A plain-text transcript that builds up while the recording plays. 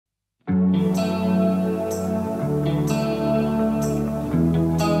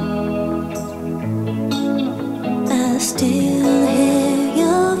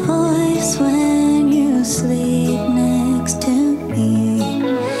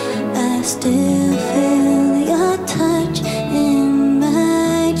still feel your touch in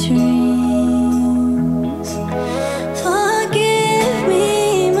my dreams. Forgive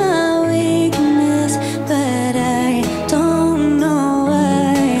me my weakness, but I don't know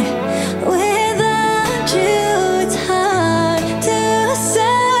why. Without you it's hard to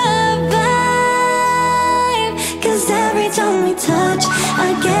survive. 'Cause every time we touch I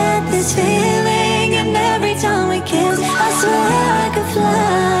get this feeling, and every time we kiss I swear I could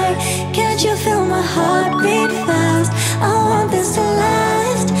fly. Can't you feel my heartbeat fast? I want this to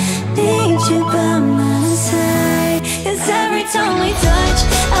last. Need you by my side. 'Cause every time we touch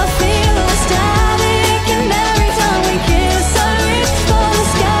I feel the static, and every time we kiss I reach for the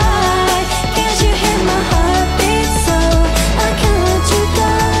sky. Can't you hear my heartbeat? So I can't let you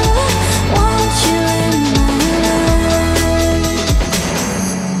go. Want you in my life.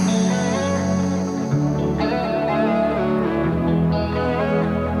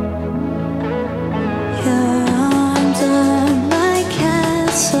 Your arms are my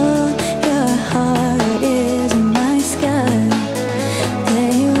castle, your heart is my sky.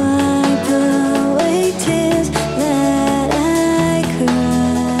 They wipe away tears that I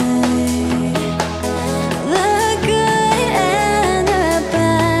cried. The good and the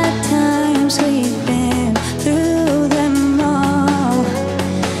bad times, we've been through them all.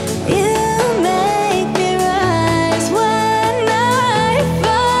 You make me rise when I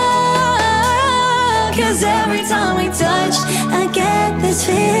fall. 'Cause every time we touch I get this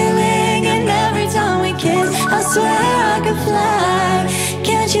feeling, and every time we kiss I swear I could fly.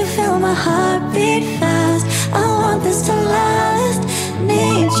 Can't you feel my heartbeat fast? I want this to last.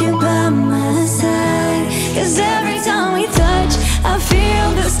 Need you by my side. 'Cause every time we touch I feel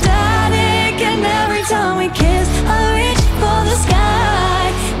the static, and every time we kiss I reach for the sky.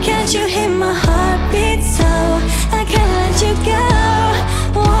 Can't you hear my heartbeat? So I can't let you go.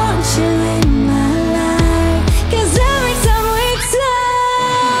 Want you in my life. 'Cause every time we touch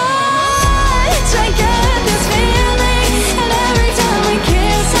I get this feeling, and every time we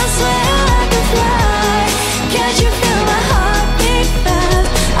kiss I swear I could fly. Can't you feel my heartbeat fast?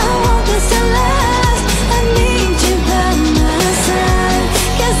 I want this to last. I need you by my side.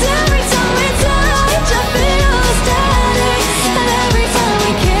 'Cause every time we touch I feel the static, and every time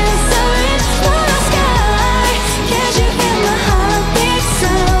we kiss I reach for the sky. Can't you feel my heartbeat?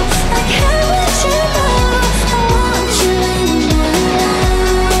 So I can't let you go. I want you in my life.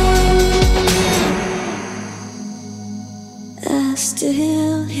 I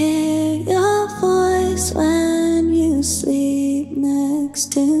still hear your voice when you sleep next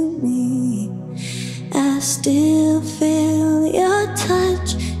to me. I still feel